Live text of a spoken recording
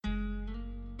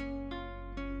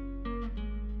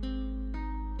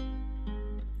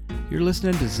You're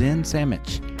listening to Zen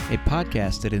Sandwich, a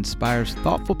podcast that inspires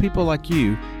thoughtful people like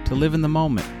you to live in the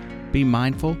moment, be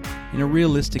mindful in a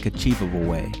realistic, achievable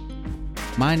way.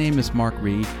 My name is Mark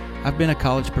Reed. I've been a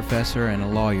college professor and a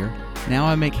lawyer. Now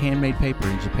I make handmade paper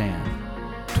in Japan.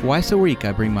 Twice a week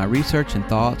I bring my research and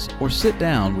thoughts or sit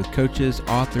down with coaches,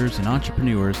 authors, and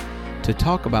entrepreneurs to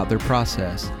talk about their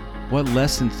process, what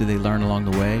lessons do they learn along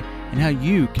the way, and how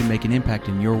you can make an impact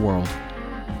in your world.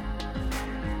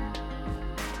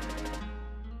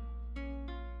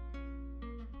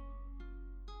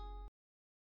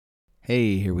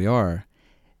 Hey, here we are.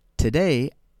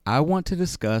 Today, I want to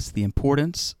discuss the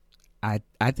importance, I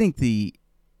think the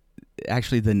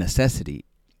necessity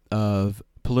of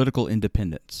political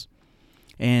independence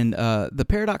and the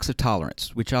paradox of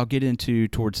tolerance, which I'll get into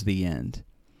towards the end.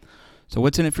 So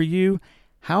what's in it for you?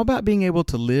 How about being able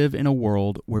to live in a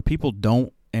world where people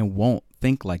don't and won't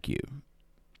think like you?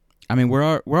 I mean,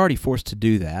 we're already forced to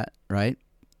do that, right?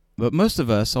 But most of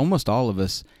us, almost all of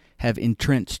us, have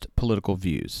entrenched political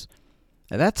views.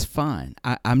 Now, that's fine.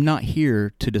 I'm not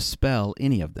here to dispel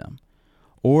any of them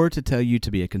or to tell you to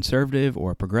be a conservative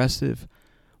or a progressive.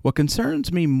 What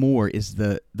concerns me more is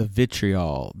the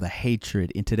vitriol, the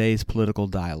hatred in today's political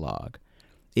dialogue.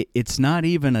 It's not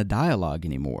even a dialogue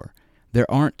anymore.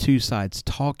 There aren't two sides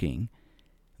talking.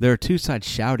 There are two sides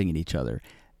shouting at each other.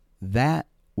 That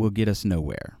will get us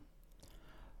nowhere.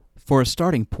 For a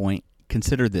starting point,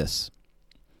 consider this.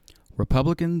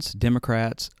 Republicans,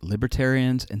 Democrats,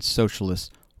 Libertarians, and Socialists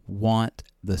want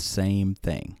the same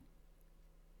thing.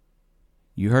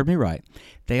 You heard me right.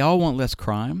 They all want less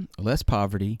crime, less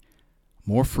poverty,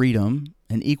 more freedom,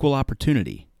 and equal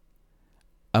opportunity.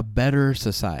 A better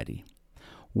society.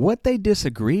 What they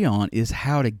disagree on is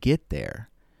how to get there.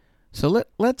 So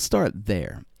let's start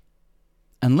there.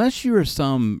 Unless you are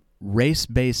some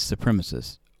race-based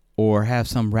supremacist or have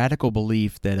some radical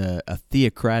belief that a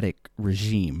theocratic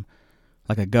regime,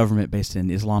 like a government based in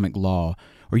Islamic law,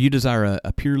 or you desire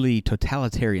a purely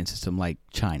totalitarian system like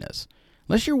China's,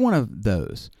 unless you're one of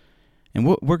those, and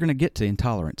we're going to get to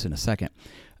intolerance in a second,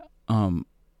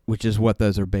 which is what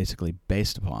those are basically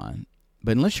based upon.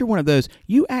 But unless you're one of those,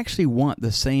 you actually want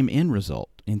the same end result,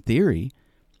 in theory,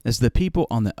 as the people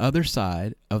on the other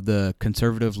side of the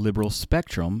conservative liberal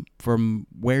spectrum from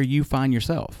where you find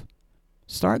yourself.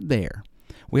 Start there.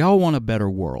 We all want a better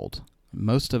world.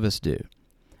 Most of us do.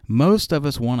 Most of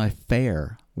us want a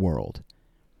fair world.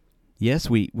 Yes,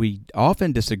 we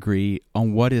often disagree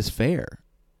on what is fair.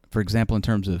 For example, in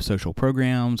terms of social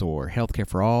programs or healthcare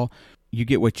for all, you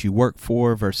get what you work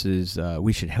for versus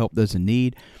we should help those in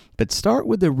need. But start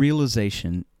with the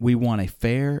realization we want a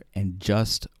fair and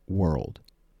just world.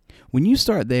 When you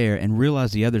start there and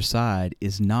realize the other side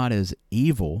is not as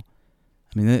evil,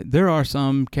 I mean, there are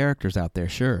some characters out there,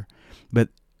 sure, but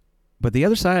the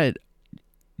other side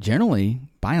generally,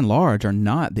 by and large, are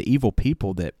not the evil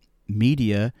people that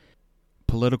media,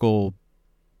 political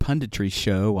punditry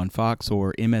show on Fox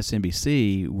or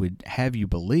MSNBC would have you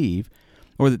believe,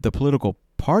 or that the political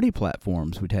party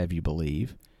platforms would have you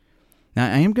believe.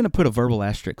 Now, I am going to put a verbal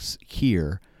asterisk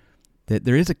here that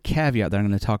there is a caveat that I'm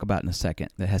going to talk about in a second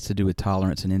that has to do with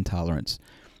tolerance and intolerance.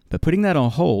 But putting that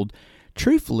on hold,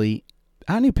 truthfully,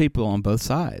 I knew people on both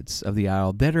sides of the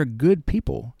aisle that are good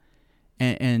people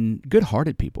and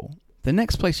good-hearted people. The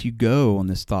next place you go on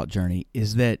this thought journey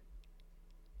is that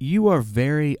you are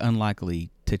very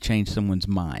unlikely to change someone's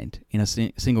mind in a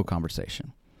single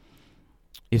conversation.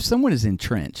 If someone is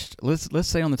entrenched, let's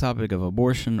say on the topic of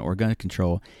abortion or gun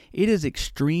control, it is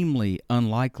extremely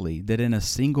unlikely that in a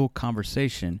single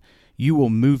conversation you will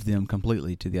move them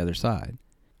completely to the other side,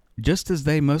 just as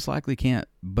they most likely can't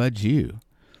budge you.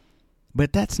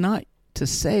 But that's not to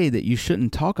say that you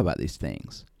shouldn't talk about these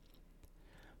things,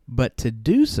 but to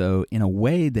do so in a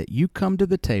way that you come to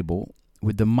the table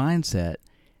with the mindset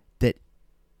that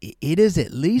it is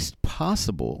at least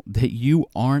possible that you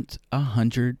aren't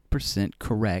 100%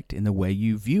 correct in the way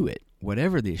you view it,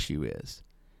 whatever the issue is.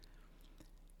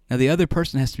 Now, the other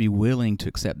person has to be willing to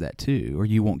accept that too, or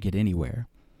you won't get anywhere.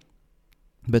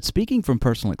 But speaking from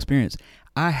personal experience,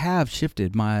 I have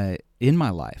shifted in my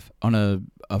life on a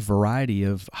variety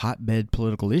of hotbed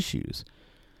political issues.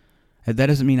 That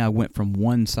doesn't mean I went from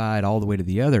one side all the way to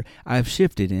the other. I've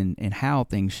shifted in how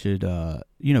things should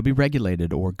be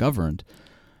regulated or governed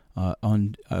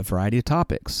on a variety of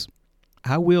topics.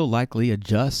 I will likely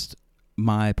adjust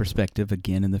my perspective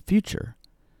again in the future.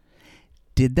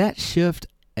 Did that shift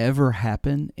ever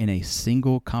happen in a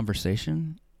single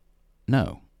conversation?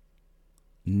 No.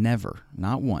 Never.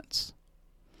 Not once.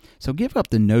 So give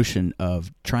up the notion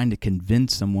of trying to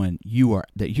convince someone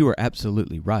that you are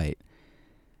absolutely right.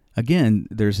 Again,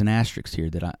 there's an asterisk here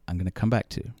that I'm going to come back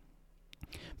to.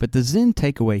 But the Zen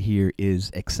takeaway here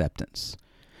is acceptance.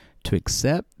 To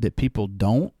accept that people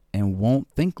don't and won't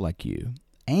think like you.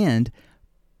 And,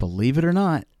 believe it or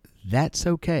not, that's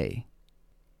okay.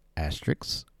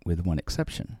 Asterisks with one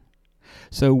exception.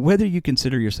 So whether you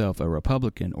consider yourself a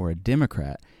Republican or a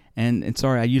Democrat, and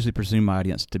sorry, I usually presume my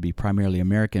audience to be primarily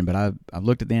American, but I've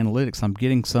looked at the analytics. I'm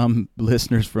getting some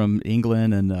listeners from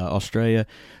England and Australia.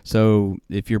 So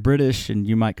if you're British and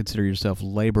you might consider yourself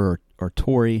Labour or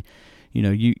Tory,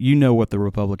 you know what the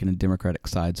Republican and Democratic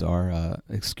sides are.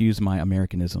 Excuse my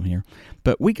Americanism here.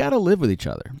 But we got to live with each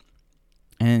other.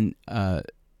 And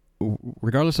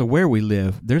regardless of where we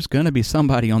live, there's going to be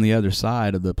somebody on the other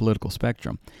side of the political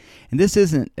spectrum. And this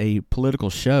isn't a political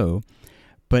show,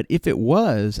 but if it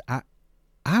was,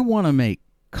 I want to make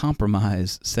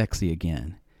compromise sexy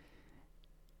again.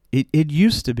 It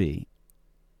used to be.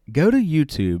 Go to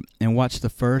YouTube and watch the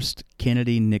first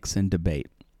Kennedy-Nixon debate.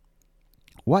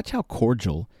 Watch how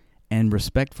cordial and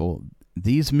respectful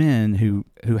these men who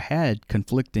had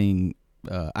conflicting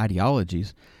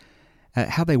ideologies,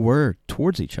 how they were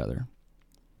towards each other.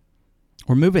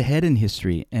 Or move ahead in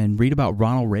history and read about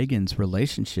Ronald Reagan's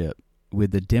relationship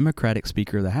with the Democratic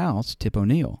Speaker of the House, Tip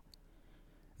O'Neill.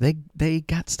 They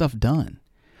got stuff done.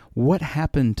 What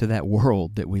happened to that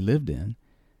world that we lived in?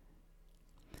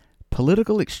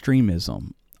 Political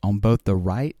extremism on both the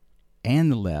right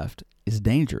and the left is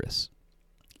dangerous.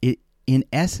 In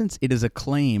essence, it is a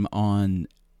claim on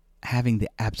having the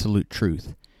absolute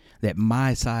truth, that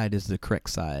my side is the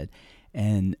correct side.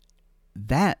 And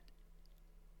that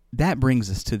brings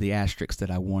us to the asterisk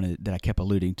that I kept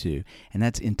alluding to, and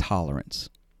that's intolerance.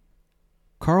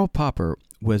 Karl Popper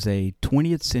was a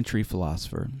 20th century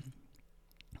philosopher.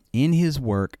 In his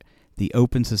work, The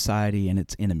Open Society and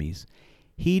Its Enemies,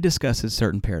 he discusses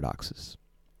certain paradoxes,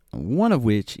 one of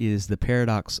which is the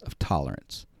paradox of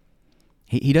tolerance.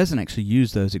 He doesn't actually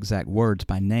use those exact words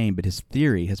by name, but his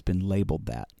theory has been labeled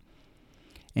that.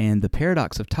 And the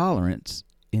paradox of tolerance,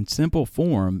 in simple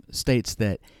form, states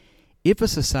that if a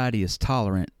society is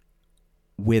tolerant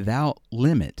without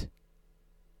limit,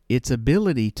 its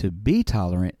ability to be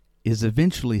tolerant is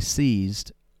eventually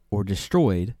seized or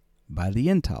destroyed by the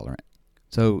intolerant.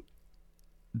 So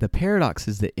the paradox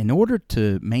is that in order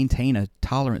to maintain a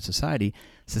tolerant society,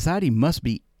 society must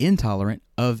be intolerant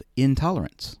of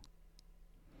intolerance.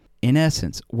 In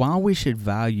essence, while we should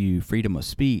value freedom of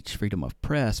speech, freedom of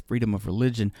press, freedom of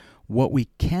religion, what we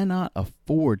cannot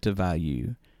afford to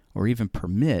value or even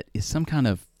permit is some kind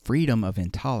of freedom of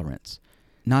intolerance.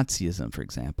 Nazism, for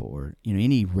example, or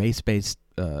any race-based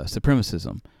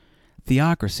supremacism.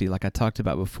 Theocracy, like I talked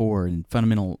about before, in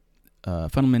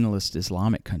fundamentalist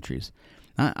Islamic countries.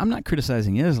 I'm not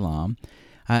criticizing Islam.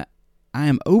 I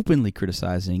am openly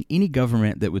criticizing any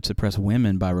government that would suppress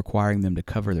women by requiring them to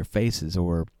cover their faces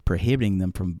or prohibiting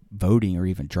them from voting or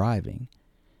even driving.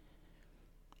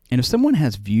 And if someone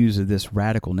has views of this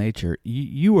radical nature,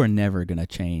 you are never going to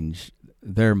change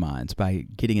their minds by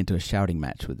getting into a shouting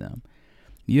match with them.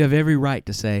 You have every right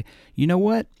to say, you know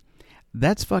what?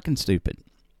 That's fucking stupid.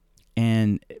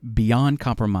 And beyond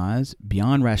compromise,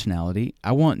 beyond rationality,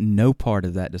 I want no part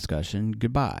of that discussion.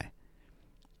 Goodbye.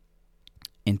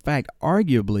 In fact,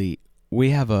 arguably,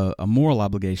 we have a moral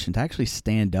obligation to actually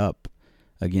stand up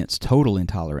against total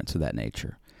intolerance of that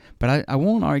nature. But I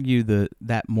won't argue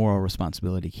that moral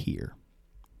responsibility here.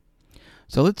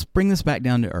 So let's bring this back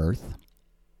down to earth.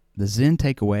 The Zen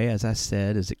takeaway, as I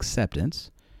said, is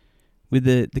acceptance, with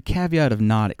the caveat of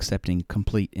not accepting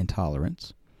complete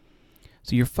intolerance.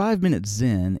 So your 5-minute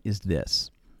Zen is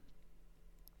this.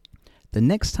 The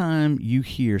next time you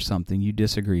hear something you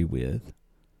disagree with,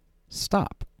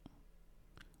 stop.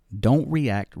 Don't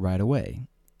react right away.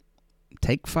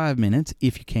 Take 5 minutes,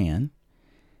 if you can,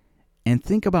 and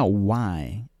think about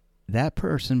why that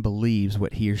person believes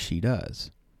what he or she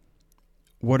does.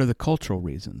 What are the cultural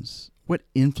reasons? What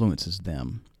influences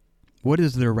them? What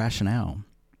is their rationale?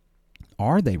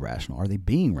 Are they rational? Are they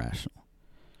being rational?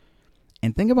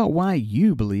 And think about why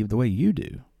you believe the way you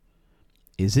do.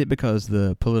 Is it because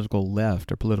the political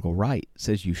left or political right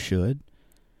says you should?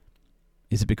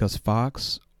 Is it because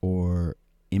Fox or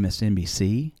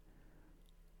MSNBC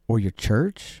or your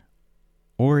church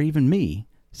or even me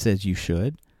says you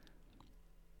should?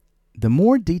 The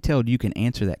more detailed you can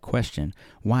answer that question,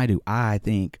 why do I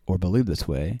think or believe this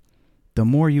way, the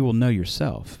more you will know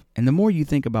yourself. And the more you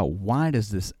think about why does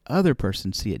this other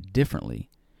person see it differently,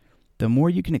 the more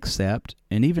you can accept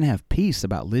and even have peace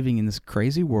about living in this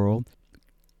crazy world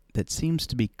that seems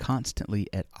to be constantly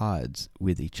at odds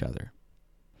with each other.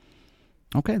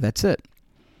 Okay, that's it.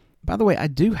 By the way, I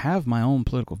do have my own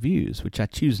political views, which I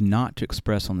choose not to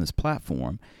express on this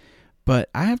platform, but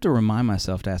I have to remind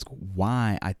myself to ask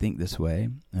why I think this way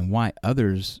and why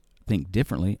others think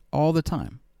differently all the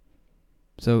time.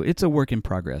 So it's a work in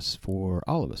progress for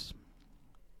all of us.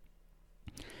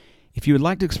 If you would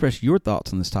like to express your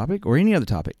thoughts on this topic or any other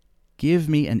topic, give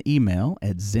me an email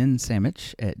at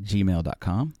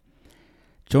zensandwich@gmail.com.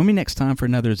 Join me next time for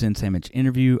another Zen Sandwich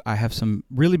interview. I have some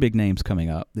really big names coming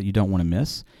up that you don't want to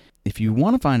miss. If you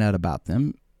want to find out about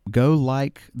them, go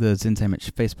like the Zen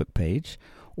Sandwich Facebook page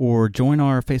or join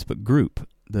our Facebook group,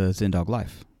 the Zen Dog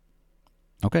Life.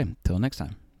 Okay, till next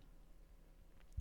time.